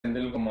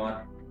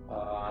Senthilkumar.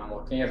 I'm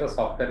working as a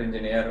software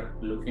engineer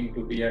looking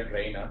to be a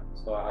trainer.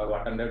 So I have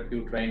attended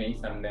few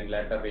trainings and then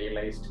later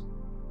realized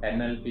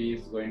NLP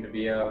is going to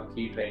be a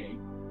key training.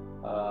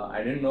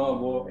 I didn't know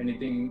about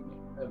anything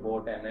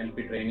about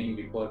NLP training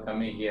before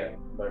coming here,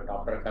 but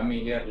after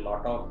coming here, a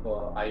lot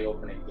of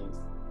eye-opening things.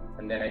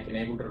 And then I can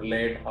able to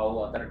relate how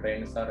other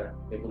trainers are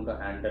able to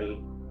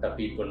handle the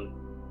people.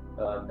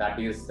 That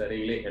is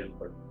really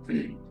helpful.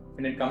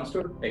 When it comes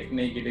to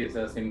technique, it is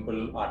a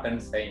simple art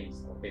and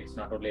science. Okay, it's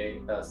not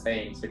only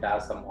science; it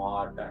has some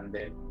art, and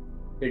then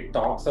it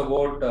talks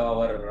about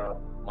our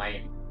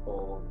mind.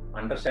 So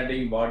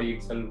understanding body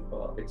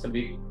itself, it's a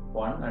big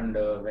one. And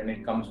when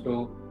it comes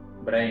to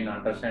brain,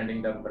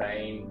 understanding the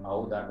brain,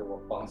 how that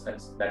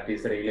functions, that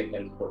is really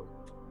helpful.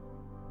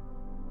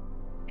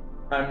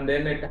 And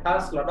then it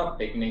has a lot of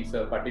techniques,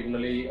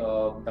 particularly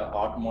the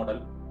art model,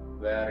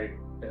 where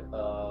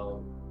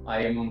I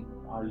am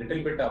a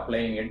little bit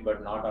applying it,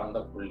 but not on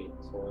the fully.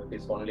 So it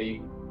is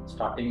only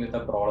starting with a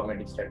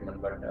problematic statement,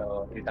 but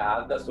it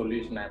has the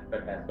solution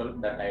aspect as well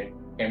that I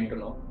came to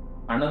know.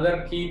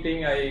 Another key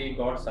thing I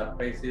got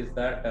surprised is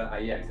that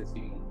eye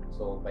accessing movement.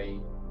 So by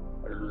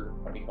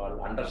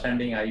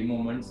understanding eye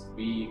movements,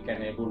 we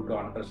can able to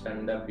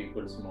understand the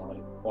people's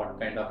model, what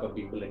kind of a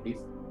people it is.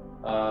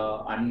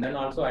 And then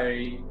also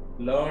I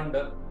learned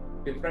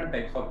different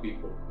types of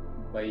people.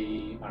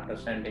 By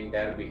understanding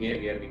their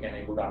behavior, we can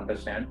able to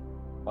understand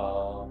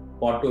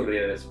what to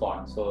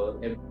respond. So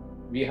if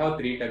we have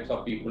three types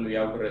of people, we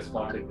have to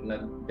respond in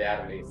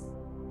their ways.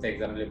 For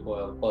example, if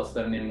a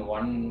person in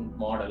one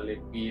model, if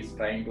he is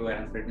trying to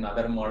answer it in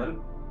another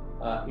model,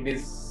 it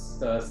is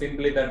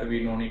simply that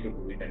we no need to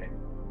do it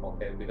anymore.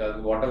 Okay, because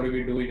whatever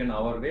we do it in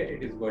our way,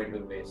 it is going to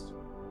waste.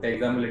 For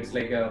example, it's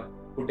like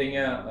putting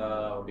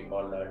a what we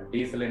call a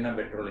diesel in a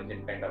petrol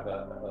engine kind of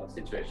a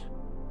situation.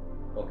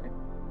 Okay.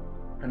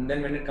 And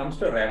then when it comes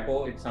to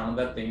repo, it's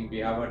another thing. We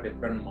have a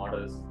different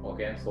models.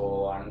 Okay,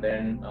 so and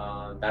then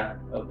that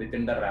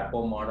within the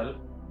repo model,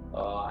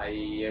 I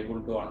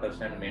able to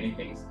understand many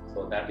things.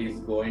 So that is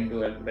going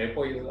to help.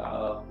 Repo is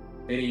a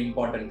very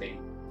important thing.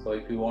 So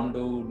if you want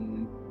to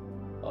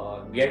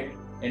get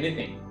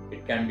anything,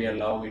 it can be a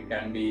love, it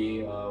can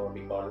be what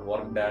we call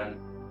work done,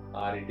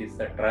 or it is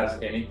a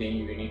trust. Anything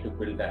you need to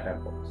build that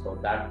repo. So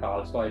that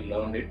also I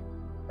learned it.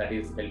 That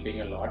is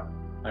helping a lot.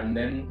 And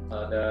then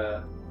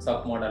the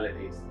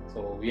sub-modalities.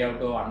 So we have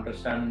to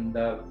understand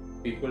the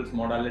people's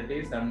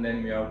modalities and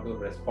then we have to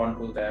respond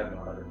to their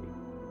modality.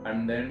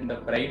 And then the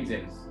brain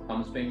genes,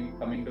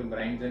 coming to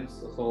brain genes.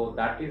 So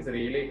that is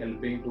really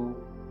helping to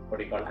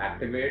what you call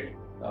activate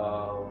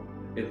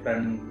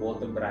different both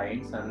the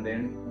brains and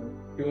then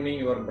tuning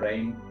your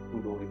brain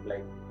to do it.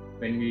 Like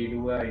when we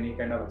do any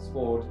kind of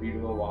sports, we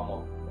do a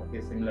warm-up.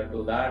 Okay, similar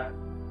to that,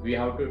 we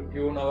have to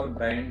tune our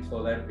brain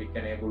so that we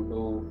can able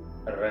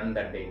to run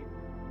that day.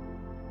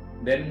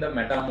 Then the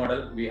meta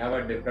model, we have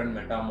a different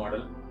meta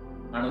model.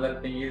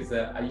 Another thing is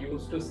I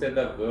used to say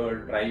the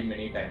word try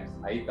many times.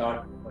 I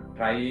thought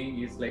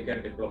trying is like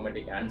a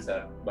diplomatic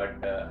answer, but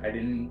I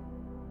didn't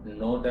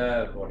know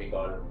the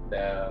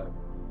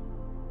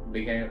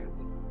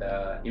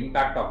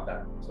impact of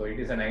that. So it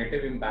is a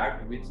negative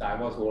impact which I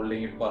was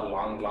holding it for a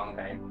long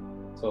time.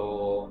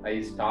 So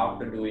I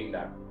stopped doing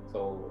that.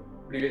 So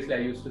previously I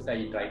used to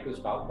say I try to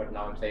stop, but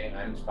now I'm saying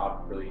I'm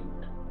stopped doing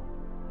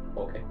it.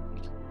 Okay.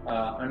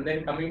 And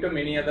then coming to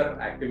many other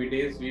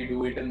activities, we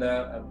do it in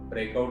the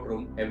breakout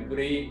room.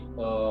 Every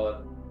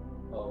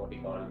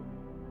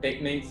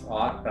techniques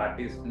are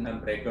practiced in a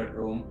breakout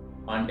room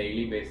on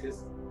daily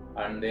basis.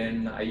 And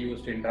then I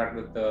used to interact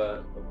with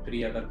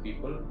 3 other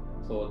people.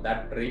 So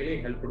that really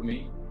helped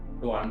me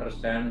to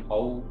understand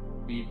how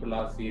people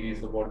are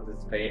serious about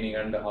this training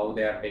and how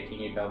they are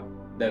taking it up,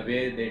 the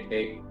way they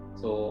take.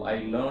 So I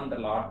learned a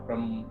lot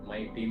from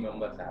my team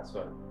members as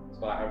well.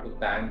 So I have to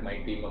thank my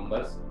team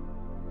members.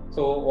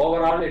 So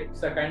overall,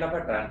 it's a kind of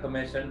a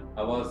transformation.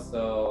 I was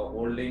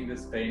holding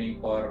this training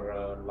for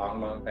a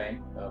long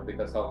time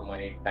because of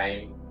my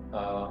time.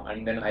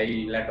 And then I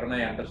later on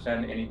I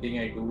understand anything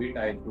I do it,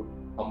 I should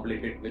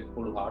complete it with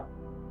full heart.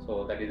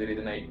 So that is the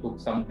reason I took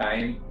some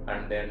time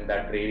and then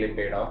that really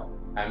paid off.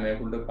 I'm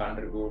able to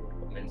contribute.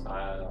 Means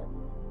I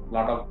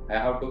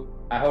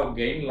have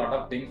gained a lot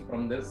of things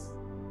from this.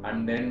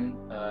 And then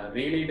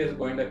really it is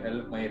going to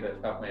help my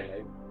rest of my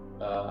life.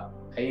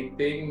 I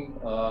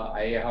think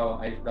I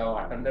should have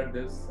attended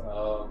this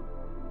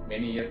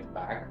many years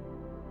back.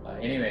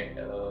 Anyway,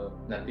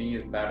 nothing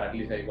is bad. At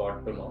least I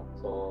got to know.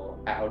 So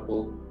I have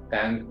to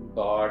thank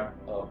God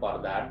for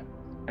that,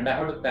 and I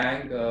have to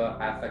thank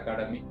Has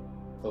Academy.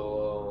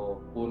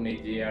 So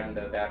Purniji and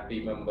their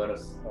team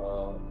members,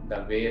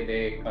 the way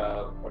they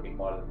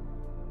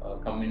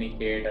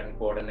communicate and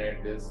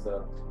coordinate this.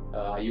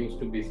 I used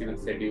to be busy with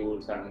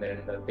schedules, and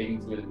then the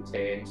things will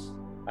change.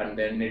 And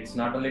then it's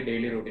not only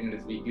daily routine,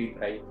 it's weekly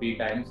free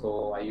time,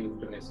 so I used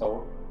to miss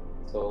out.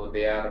 So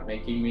they are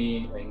making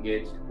me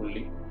engaged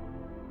fully.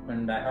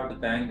 And I have to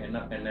thank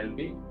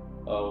NLP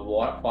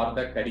for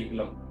the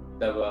curriculum.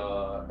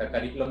 The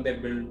curriculum they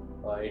build,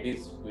 it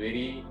is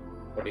very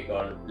what you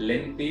call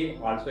lengthy,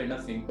 also in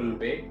a simple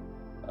way,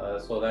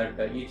 so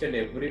that each and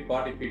every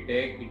part, if you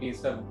take, it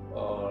is a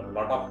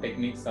lot of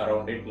techniques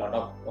around it, lot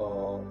of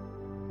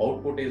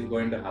output is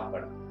going to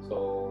happen.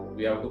 So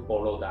we have to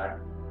follow that.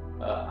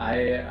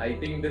 I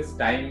think this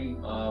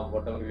time,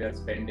 whatever we are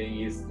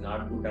spending is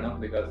not good enough,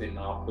 because in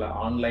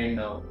online,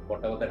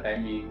 whatever the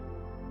time we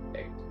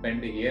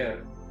spend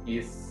here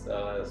is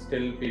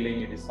still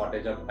feeling it is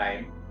shortage of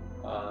time.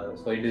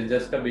 So it is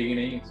just a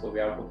beginning, so we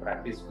have to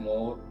practice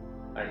more.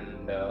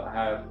 And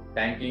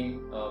thanking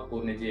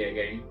Poorniji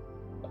again.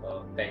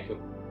 Thank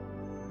you.